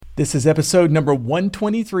This is episode number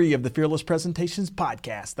 123 of the Fearless Presentations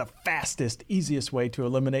podcast, the fastest, easiest way to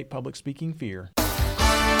eliminate public speaking fear. Want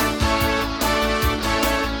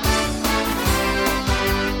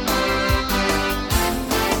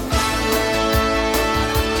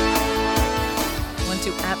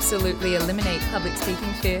to absolutely eliminate public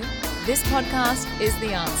speaking fear? This podcast is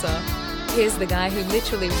the answer. Here's the guy who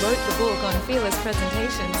literally wrote the book on Fearless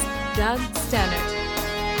Presentations, Doug Stannard.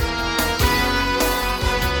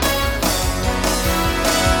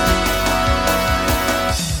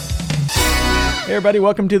 Hey everybody,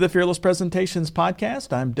 welcome to the Fearless Presentations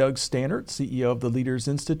podcast. I'm Doug Stannard, CEO of the Leaders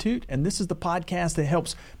Institute, and this is the podcast that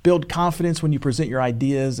helps build confidence when you present your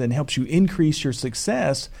ideas and helps you increase your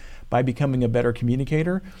success by becoming a better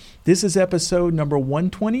communicator. This is episode number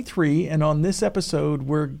 123, and on this episode,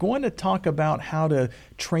 we're going to talk about how to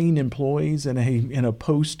train employees in a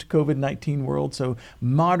post-COVID-19 world. So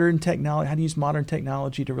modern technology, how to use modern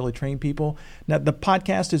technology to really train people. Now, the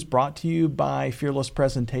podcast is brought to you by Fearless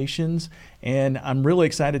Presentations, and I'm really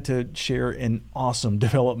excited to share an awesome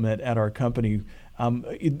development at our company.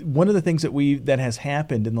 One of the things that has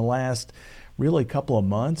happened in the last really couple of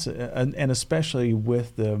months, and especially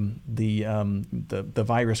with the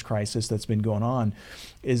virus crisis that's been going on,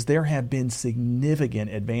 is there have been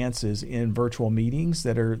significant advances in virtual meetings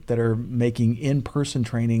that are making in-person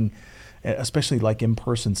training, especially like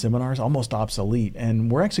in-person seminars, almost obsolete.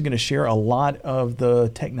 And we're actually going to share a lot of the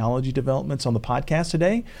technology developments on the podcast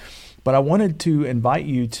today. But I wanted to invite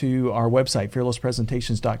you to our website,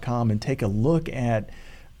 fearlesspresentations.com, and take a look at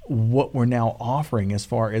what we're now offering as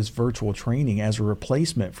far as virtual training as a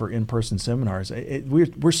replacement for in-person seminars.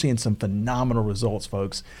 We're seeing some phenomenal results,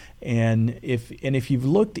 folks. And if you've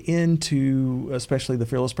looked into especially the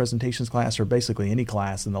Fearless Presentations class, or basically any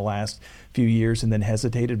class in the last few years and then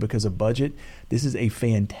hesitated because of budget, this is a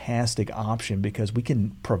fantastic option because we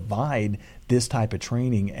can provide this type of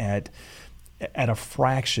training at a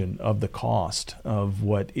fraction of the cost of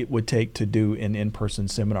what it would take to do an in-person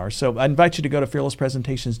seminar. So I invite you to go to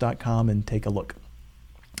fearlesspresentations.com and take a look.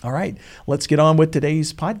 All right, let's get on with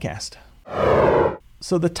today's podcast.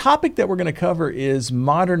 So the topic that we're going to cover is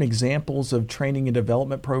modern examples of training and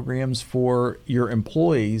development programs for your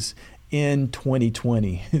employees in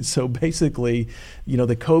 2020. So basically,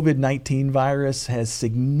 the COVID-19 virus has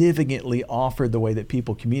significantly altered the way that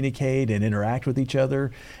people communicate and interact with each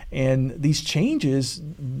other. And these changes,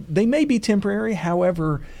 they may be temporary.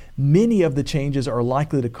 However, many of the changes are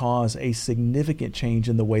likely to cause a significant change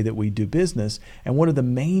in the way that we do business. And one of the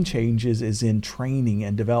main changes is in training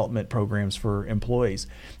and development programs for employees.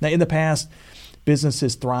 Now, in the past,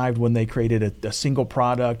 businesses thrived when they created a single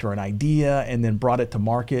product or an idea and then brought it to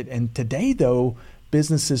market. And today, though,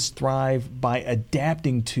 businesses thrive by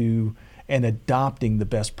adapting to and adopting the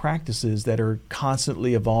best practices that are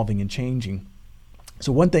constantly evolving and changing.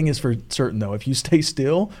 So one thing is for certain, though, if you stay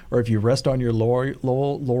still or if you rest on your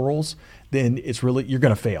laurels, then you're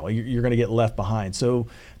going to fail. You're going to get left behind. So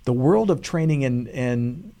the world of training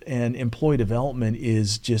and employee development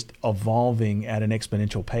is just evolving at an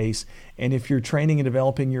exponential pace. And if you're training and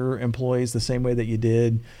developing your employees the same way that you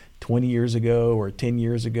did 20 years ago or 10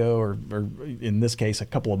 years ago, or in this case, a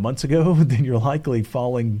couple of months ago, then you're likely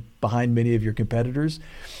falling behind many of your competitors.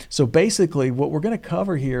 So basically, what we're going to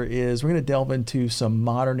cover here is we're going to delve into some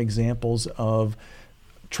modern examples of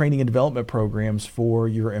training and development programs for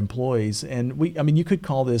your employees. And you could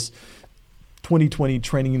call this 2020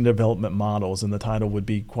 training and development models, and the title would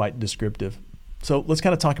be quite descriptive. So let's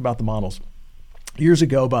kind of talk about the models. Years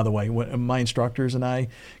ago, by the way, when my instructors and I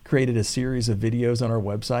created a series of videos on our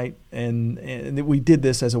website, and we did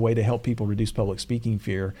this as a way to help people reduce public speaking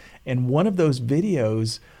fear. And one of those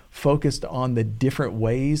videos focused on the different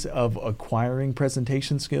ways of acquiring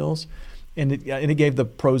presentation skills. And it gave the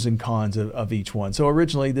pros and cons of each one. So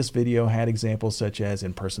originally, this video had examples such as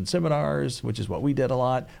in-person seminars, which is what we did a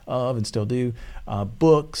lot of and still do,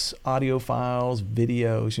 books, audio files,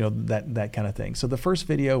 videos, that kind of thing. So the first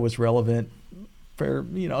video was relevant for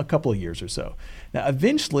a couple of years or so. Now,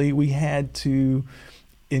 eventually, we had to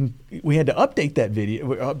update that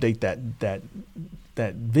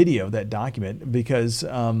video, that document, because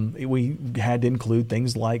we had to include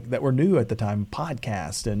things like that were new at the time,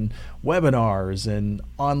 podcasts and webinars and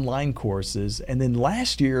online courses. And then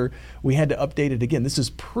last year, we had to update it again. This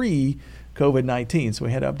is pre-COVID-19, so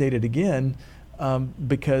we had to update it again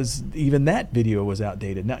because even that video was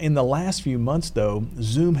outdated. Now, in the last few months, though,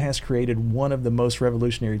 Zoom has created one of the most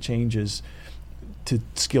revolutionary changes to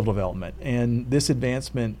skill development. And this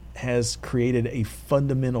advancement has created a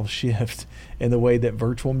fundamental shift in the way that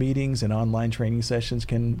virtual meetings and online training sessions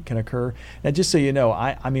can occur. Now, just so you know,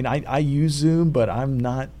 I use Zoom, but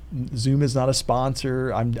Zoom is not a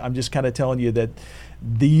sponsor. I'm just kind of telling you that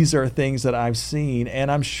these are things that I've seen,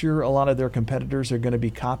 and I'm sure a lot of their competitors are going to be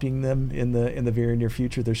copying them in the very near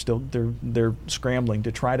future. They're scrambling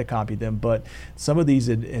to try to copy them, but some of these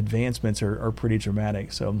advancements are pretty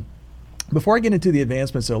dramatic. So before I get into the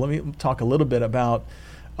advancements, though, let me talk a little bit about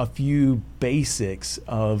a few basics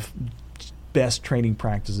of best training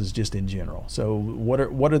practices just in general. So what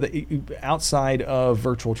are the, outside of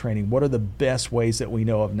virtual training, what are the best ways that we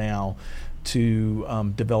know of now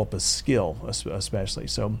to develop a skill, especially?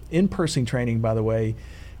 So in-person training, by the way,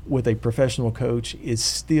 with a professional coach is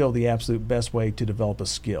still the absolute best way to develop a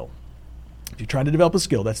skill. If you're trying to develop a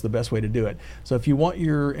skill, that's the best way to do it. So if you want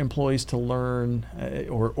your employees to learn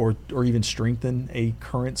or even strengthen a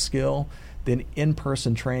current skill, then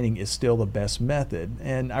in-person training is still the best method.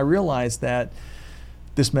 And I realize that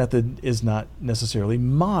this method is not necessarily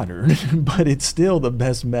modern, but it's still the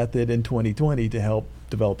best method in 2020 to help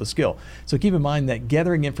develop a skill. So keep in mind that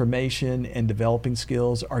gathering information and developing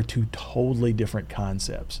skills are two totally different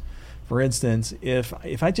concepts. For instance, if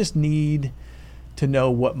I just need to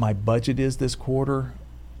know what my budget is this quarter,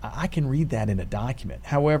 I can read that in a document.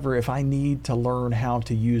 However, if I need to learn how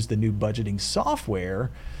to use the new budgeting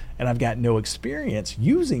software and I've got no experience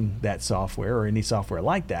using that software or any software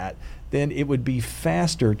like that, then it would be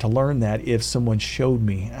faster to learn that if someone showed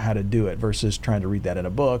me how to do it versus trying to read that in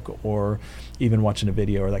a book or even watching a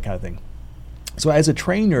video or that kind of thing. So as a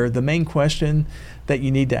trainer, the main question that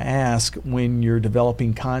you need to ask when you're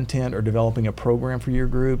developing content or developing a program for your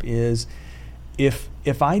group is,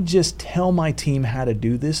 if I just tell my team how to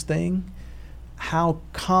do this thing, how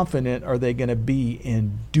confident are they going to be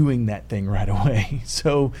in doing that thing right away?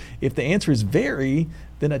 So if the answer is very,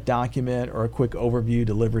 then a document or a quick overview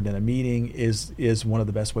delivered in a meeting is one of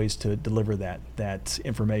the best ways to deliver that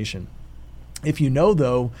information. If you know,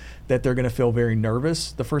 though, that they're going to feel very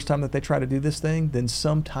nervous the first time that they try to do this thing, then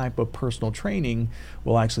some type of personal training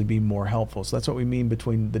will actually be more helpful. So that's what we mean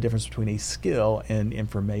between the difference between a skill and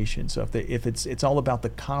information. So if it's all about the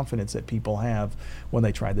confidence that people have when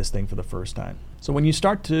they try this thing for the first time. So when you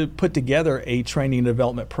start to put together a training and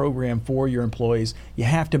development program for your employees, you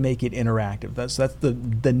have to make it interactive. That's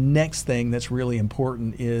the next thing that's really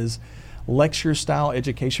important is lecture-style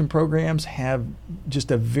education programs have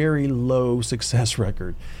just a very low success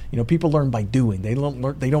record. People learn by doing. They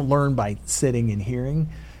don't learn by sitting and hearing.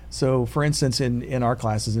 So, for instance, in our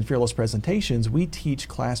classes, in Fearless Presentations, we teach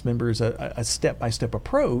class members a step-by-step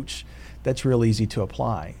approach that's real easy to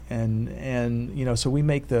apply. And so we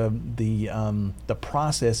make the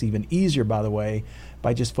process even easier, by the way,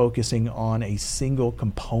 by just focusing on a single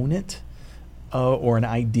component or an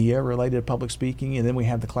idea related to public speaking, and then we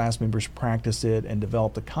have the class members practice it and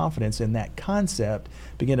develop the confidence in that concept,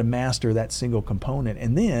 begin to master that single component,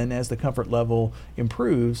 and then as the comfort level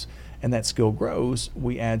improves and that skill grows,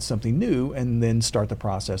 we add something new and then start the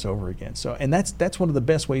process over again. So, and that's one of the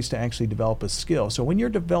best ways to actually develop a skill. So when you're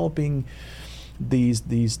developing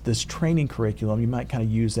this training curriculum, you might kind of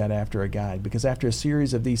use that after a guide, because after a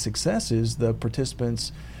series of these successes, the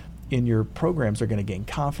participants in your programs are going to gain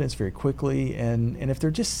confidence very quickly, and if they're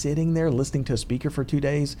just sitting there listening to a speaker for 2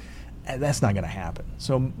 days, that's not going to happen.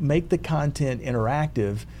 So make the content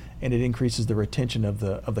interactive, and it increases the retention of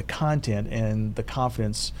the content and the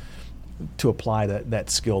confidence to apply that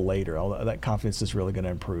skill later. Although that confidence is really going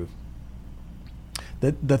to improve.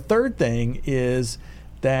 The third thing is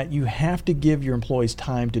that you have to give your employees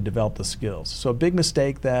time to develop the skills. So a big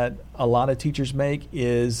mistake that a lot of teachers make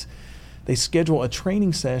is they schedule a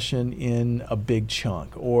training session in a big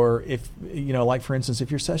chunk, or if, like for instance,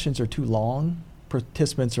 if your sessions are too long,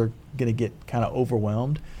 participants are going to get kind of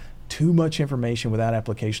overwhelmed. Too much information without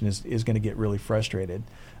application is going to get really frustrated.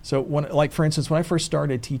 So for instance, when I first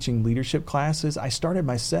started teaching leadership classes, I started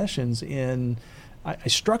my sessions I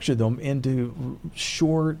structured them into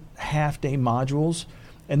short half-day modules,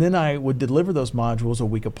 and then I would deliver those modules a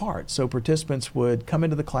week apart. So participants would come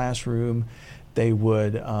into the classroom, they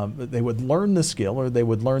would learn the skill, or they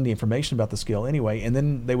would learn the information about the skill anyway, and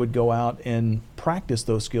then they would go out and practice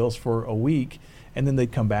those skills for a week, and then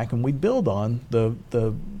they'd come back and we'd build on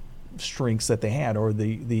the strengths that they had, or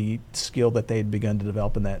the skill that they had begun to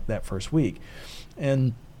develop in that first week.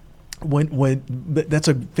 And when that's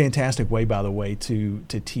a fantastic way, by the way, to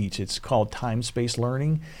teach. It's called time-space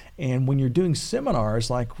learning. And when you're doing seminars,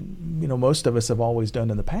 like most of us have always done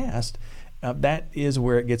in the past, that is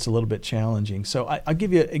where it gets a little bit challenging. So I'll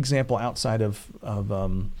give you an example outside of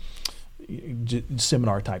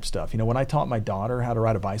seminar type stuff. When I taught my daughter how to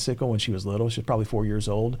ride a bicycle when she was little, she was probably 4 years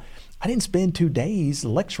old, I didn't spend 2 days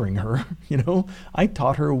lecturing her. I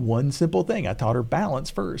taught her one simple thing. I taught her balance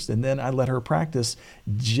first, and then I let her practice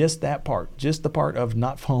just that part, just the part of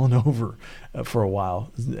not falling over for a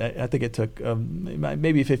while. I think it took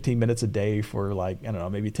maybe 15 minutes a day for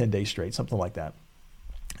maybe 10 days straight, something like that.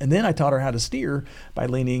 And then I taught her how to steer by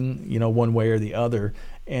leaning, one way or the other.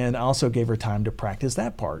 And I also gave her time to practice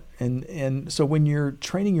that part. And so when you're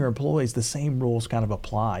training your employees, the same rules kind of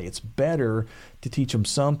apply. It's better to teach them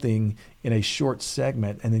something in a short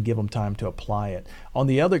segment and then give them time to apply it. On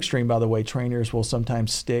the other extreme, by the way, trainers will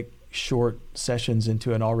sometimes stick short sessions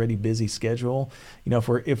into an already busy schedule.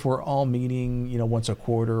 If we're all meeting, once a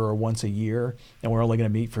quarter or once a year, and we're only going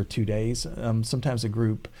to meet for 2 days, sometimes a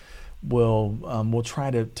group we'll try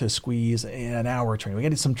to squeeze an hour of training. We got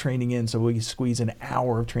to get some training in, so we squeeze an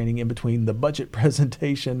hour of training in between the budget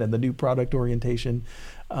presentation and the new product orientation.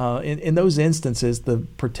 In those instances, the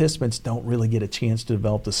participants don't really get a chance to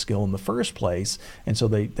develop the skill in the first place, and so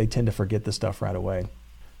they tend to forget the stuff right away.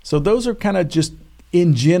 So those are kind of just,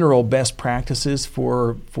 in general, best practices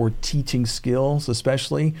for teaching skills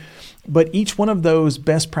especially. But each one of those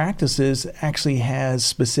best practices actually has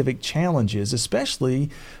specific challenges, especially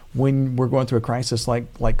when we're going through a crisis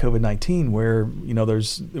like COVID-19, where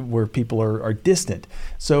where people are distant.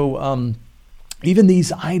 So even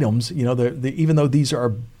these items, even though these are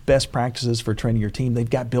best practices for training your team, they've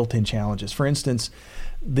got built-in challenges. For instance,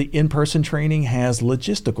 the in-person training has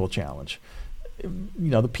logistical challenge.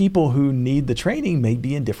 The people who need the training may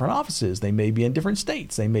be in different offices. They may be in different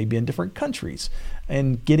states. They may be in different countries.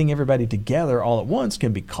 And getting everybody together all at once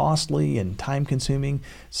can be costly and time consuming.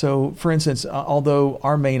 So, for instance, although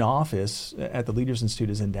our main office at the Leaders Institute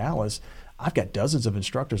is in Dallas, I've got dozens of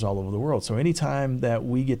instructors all over the world. So anytime that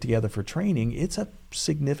we get together for training, it's a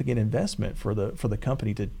significant investment for the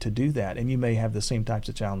company to do that. And you may have the same types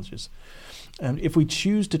of challenges. If we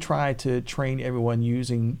choose to try to train everyone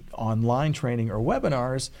using online training or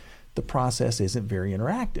webinars, the process isn't very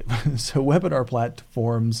interactive. So webinar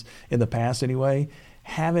platforms, in the past anyway,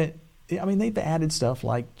 they've added stuff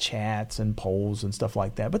like chats and polls and stuff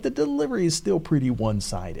like that, but the delivery is still pretty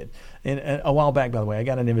one-sided. And a while back, by the way, I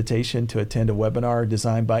got an invitation to attend a webinar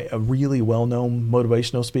designed by a really well-known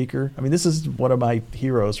motivational speaker. This is one of my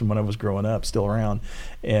heroes from when I was growing up, still around.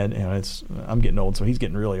 And I'm getting old, so he's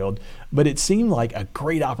getting really old. But it seemed like a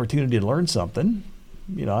great opportunity to learn something.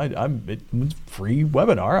 It was free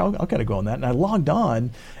webinar. I'll kind of go on that. And I logged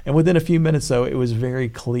on, and within a few minutes, though, it was very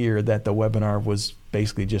clear that the webinar was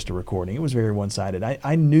basically just a recording. It was very one-sided.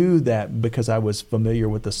 I knew that because I was familiar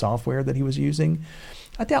with the software that he was using.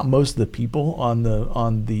 I doubt most of the people on the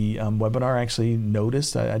webinar actually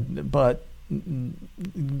noticed, but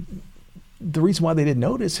the reason why they didn't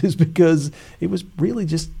notice is because it was really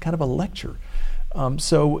just kind of a lecture.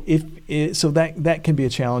 So that can be a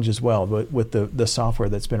challenge as well with the software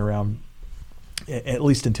that's been around, at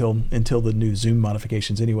least until the new Zoom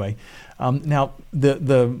modifications anyway. Now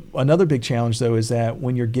another big challenge though is that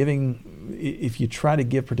when if you try to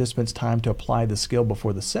give participants time to apply the skill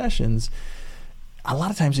before the sessions, a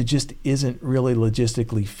lot of times it just isn't really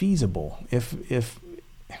logistically feasible. If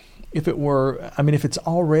it's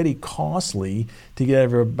already costly to get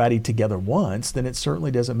everybody together once, then it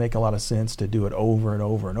certainly doesn't make a lot of sense to do it over and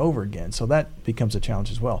over and over again. So that becomes a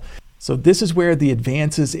challenge as well. So this is where the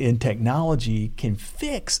advances in technology can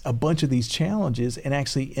fix a bunch of these challenges and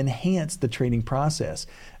actually enhance the training process.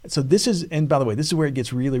 So and by the way, this is where it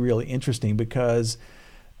gets really, really interesting, because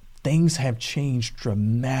things have changed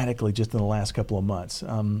dramatically just in the last couple of months.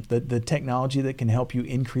 The technology that can help you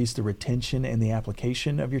increase the retention and the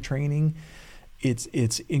application of your training, it's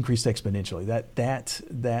increased exponentially.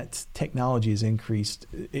 That technology is increased.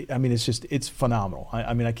 It's phenomenal.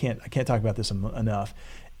 I can't talk about this enough.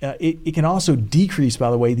 It can also decrease,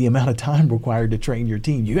 by the way, the amount of time required to train your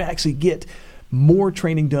team. You actually get more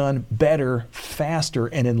training done better, faster,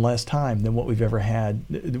 and in less time than what we've ever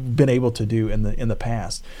been able to do in the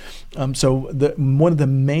past. So one of the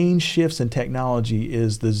main shifts in technology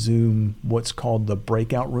is the Zoom, what's called the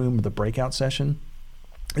breakout room or the breakout session.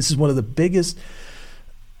 This is one of the biggest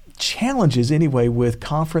challenges anyway with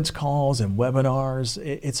conference calls and webinars.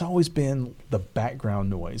 It's always been the background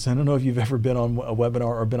noise. I don't know if you've ever been on a webinar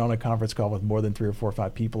or been on a conference call with more than 3 or 4 or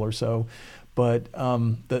 5 people or so. But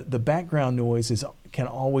the background noise can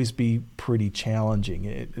always be pretty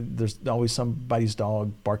challenging. There's always somebody's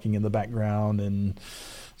dog barking in the background, and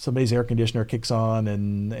somebody's air conditioner kicks on,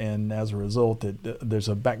 and as a result, there's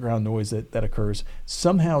a background noise that occurs.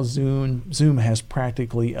 Somehow Zoom has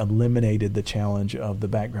practically eliminated the challenge of the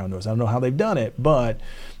background noise. I don't know how they've done it, but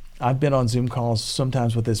I've been on Zoom calls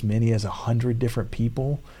sometimes with as many as 100 different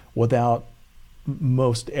people without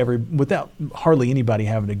hardly anybody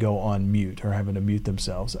having to go on mute or having to mute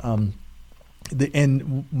themselves.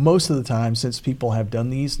 And most of the time, since people have done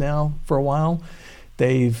these now for a while,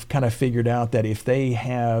 they've kind of figured out that if they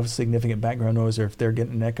have significant background noise or if they're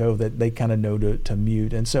getting an echo, that they kind of know to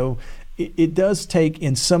mute. And so it does take,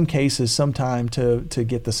 in some cases, some time to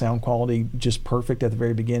get the sound quality just perfect at the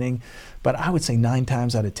very beginning. But I would say 9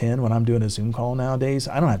 times out of 10 when I'm doing a Zoom call nowadays,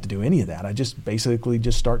 I don't have to do any of that. I just basically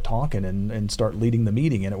just start talking and start leading the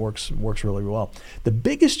meeting, and it works really well. The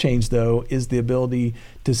biggest change, though, is the ability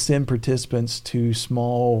to send participants to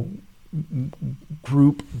small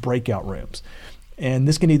group breakout rooms. And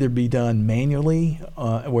this can either be done manually,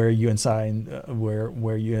 where you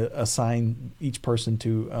assign each person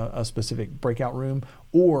to a specific breakout room,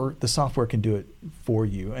 or the software can do it for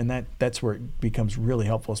you. And that's where it becomes really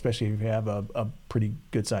helpful, especially if you have a pretty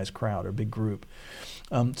good sized crowd or big group.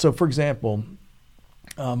 So, for example,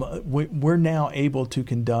 we're now able to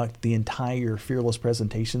conduct the entire Fearless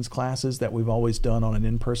Presentations classes that we've always done on an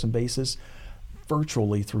in-person basis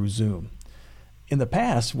virtually through Zoom. In the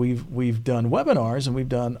past, we've done webinars and we've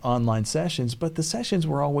done online sessions, but the sessions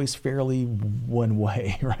were always fairly one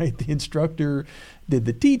way, right? The instructor did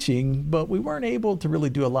the teaching, but we weren't able to really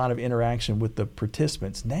do a lot of interaction with the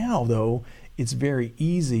participants. Now, though, it's very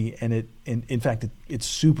easy, and in fact, it's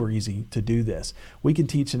super easy to do this. We can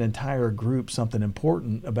teach an entire group something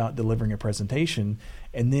important about delivering a presentation,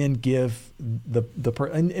 and then give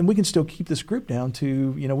and we can still keep this group down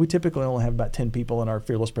to, we typically only have about 10 people in our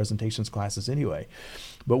Fearless Presentations classes anyway,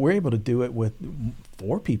 but we're able to do it with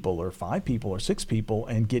 4 people or 5 people or 6 people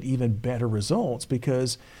and get even better results,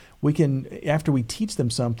 because we can, after we teach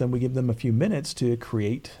them something, we give them a few minutes to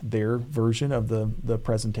create their version of the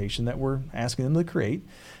presentation that we're asking them to create.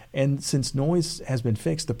 And since noise has been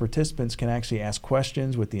fixed, the participants can actually ask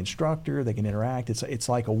questions with the instructor. They can interact. It's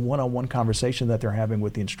like a one-on-one conversation that they're having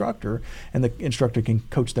with the instructor, and the instructor can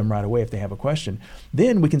coach them right away if they have a question.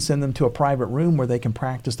 Then we can send them to a private room where they can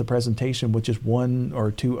practice the presentation with just 1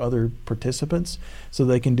 or 2 other participants, so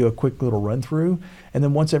they can do a quick little run through. And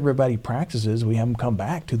then once everybody practices, we have them come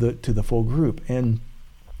back to the full group. And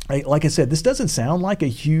like I said, this doesn't sound like a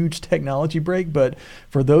huge technology break, but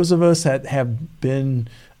for those of us that have been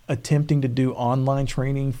attempting to do online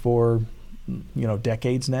training for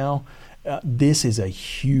decades now, this is a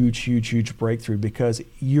huge breakthrough, because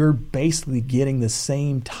you're basically getting the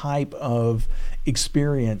same type of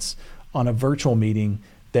experience on a virtual meeting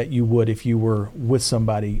that you would if you were with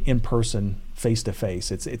somebody in person, face to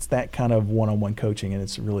face. It's that kind of one-on-one coaching, and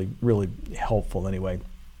it's really helpful anyway.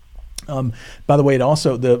 By the way,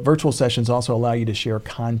 the virtual sessions also allow you to share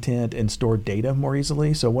content and store data more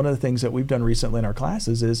easily. So one of the things that we've done recently in our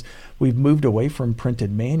classes is we've moved away from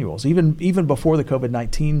printed manuals. Even before the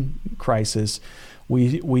COVID-19 crisis,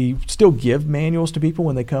 we still give manuals to people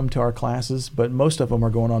when they come to our classes, but most of them are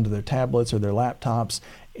going onto their tablets or their laptops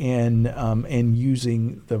and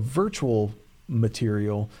using the virtual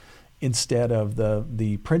material instead of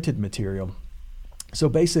the printed material. So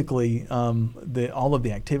basically, all of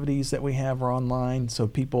the activities that we have are online. So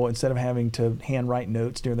people, instead of having to handwrite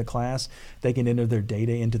notes during the class, they can enter their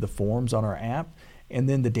data into the forms on our app, and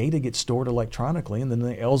then the data gets stored electronically, and then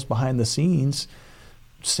the L's behind the scenes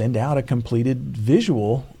send out a completed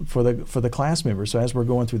visual for the class members. So as we're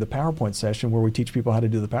going through the PowerPoint session where we teach people how to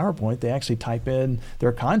do the PowerPoint, they actually type in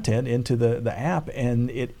their content into the app, and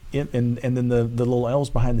and then the little L's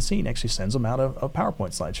behind the scene actually sends them out a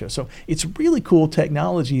PowerPoint slideshow. So it's really cool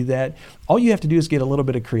technology that all you have to do is get a little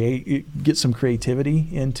bit of get some creativity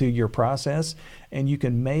into your process, and you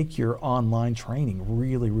can make your online training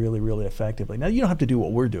really effectively. Now, you don't have to do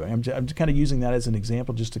what we're doing. I'm just kind of using that as an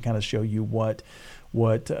example just to kind of show you what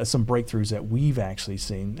some breakthroughs that we've actually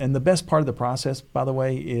seen. And the best part of the process, by the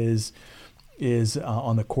way, is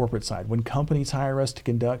on the corporate side. When companies hire us to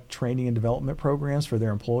conduct training and development programs for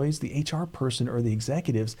their employees, the HR person or the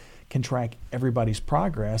executives can track everybody's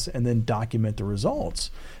progress and then document the results.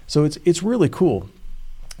 So it's really cool.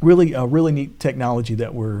 Really neat technology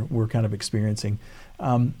that we're kind of experiencing.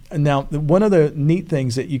 Now, one of the neat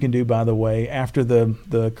things that you can do, by the way, after the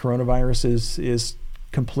coronavirus is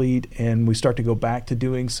complete and we start to go back to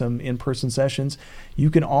doing some in-person sessions, you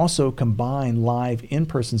can also combine live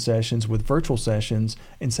in-person sessions with virtual sessions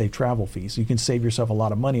and save travel fees. You can save yourself a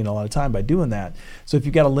lot of money and a lot of time by doing that. So if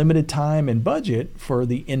you've got a limited time and budget for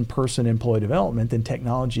the in-person employee development, then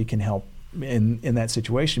technology can help in that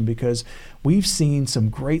situation, because we've seen some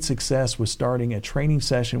great success with starting a training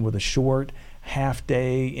session with a short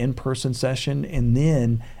half-day in-person session and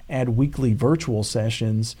then add weekly virtual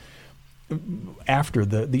sessions after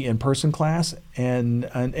the in-person class, and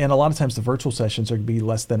a lot of times the virtual sessions are going to be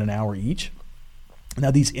less than an hour each. Now,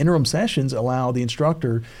 these interim sessions allow the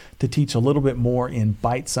instructor to teach a little bit more in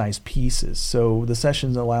bite-sized pieces. So the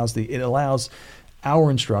sessions allows our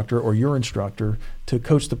instructor or your instructor to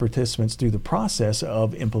coach the participants through the process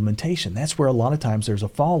of implementation. That's where a lot of times there's a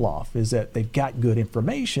fall off, is that they've got good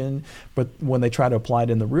information, but when they try to apply it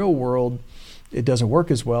in the real world, it doesn't work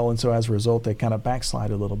as well. And so as a result, they kind of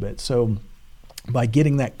backslide a little bit. So by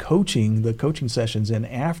getting that the coaching sessions in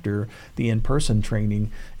after the in-person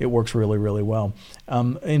training, it works really, really well.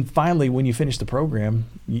 And finally, when you finish the program,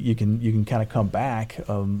 you can kind of come back,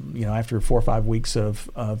 after 4 or 5 weeks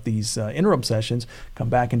of these interim sessions, come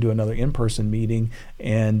back and do another in-person meeting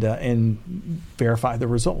and verify the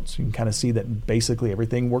results. You can kind of see that basically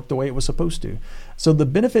everything worked the way it was supposed to. So the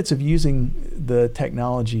benefits of using the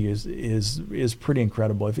technology is pretty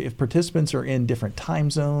incredible. If participants are in different time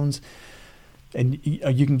zones, and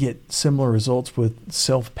you can get similar results with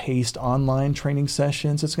self-paced online training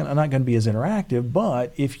sessions. It's not going to be as interactive,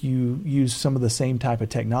 but if you use some of the same type of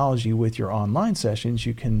technology with your online sessions,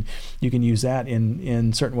 you can use that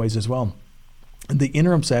in certain ways as well. The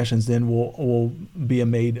interim sessions then will be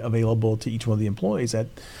made available to each one of the employees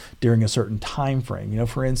during a certain time frame.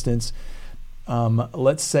 For instance,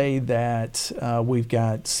 let's say that we've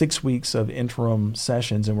got 6 weeks of interim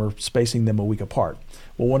sessions and we're spacing them a week apart.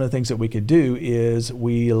 Well, one of the things that we could do is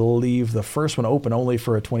we leave the first one open only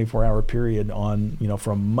for a 24-hour period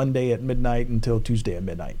from Monday at midnight until Tuesday at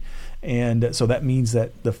midnight. And so that means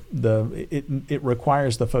that it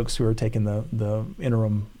requires the folks who are taking the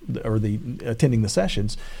interim or the attending the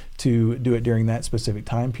sessions to do it during that specific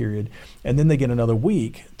time period, and then they get another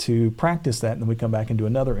week to practice that, and then we come back and do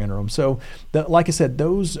another interim. So, like I said,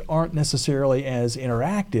 those aren't necessarily as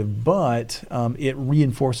interactive, but it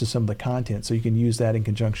reinforces some of the content. So you can use that in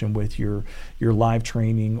conjunction with your live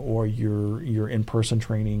training or your in-person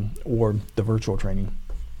training or the virtual training.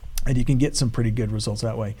 And you can get some pretty good results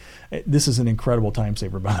that way. This is an incredible time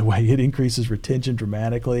saver, by the way. It increases retention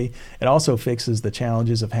dramatically. It also fixes the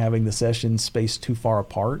challenges of having the sessions spaced too far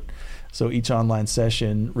apart. So each online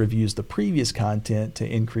session reviews the previous content to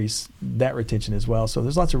increase that retention as well. So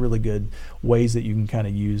there's lots of really good ways that you can kind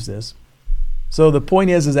of use this. So the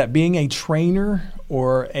point is that being a trainer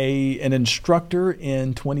or an instructor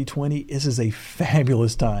in 2020, this is a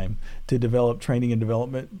fabulous time to develop training and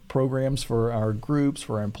development programs for our groups,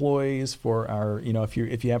 for our employees, for our,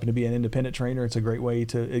 if you happen to be an independent trainer, it's a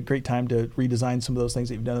great time to redesign some of those things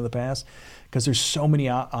that you've done in the past, because there's so many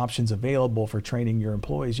options available for training your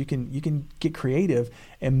employees. You can get creative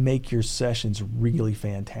and make your sessions really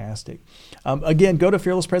fantastic. Again, go to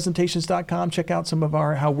fearlesspresentations.com, check out some of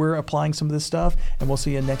how we're applying some of this stuff, and we'll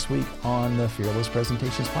see you next week on the Fearless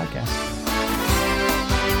Presentations podcast.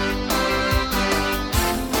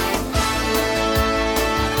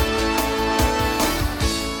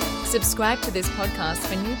 Subscribe to this podcast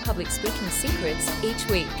for new public speaking secrets each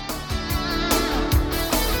week.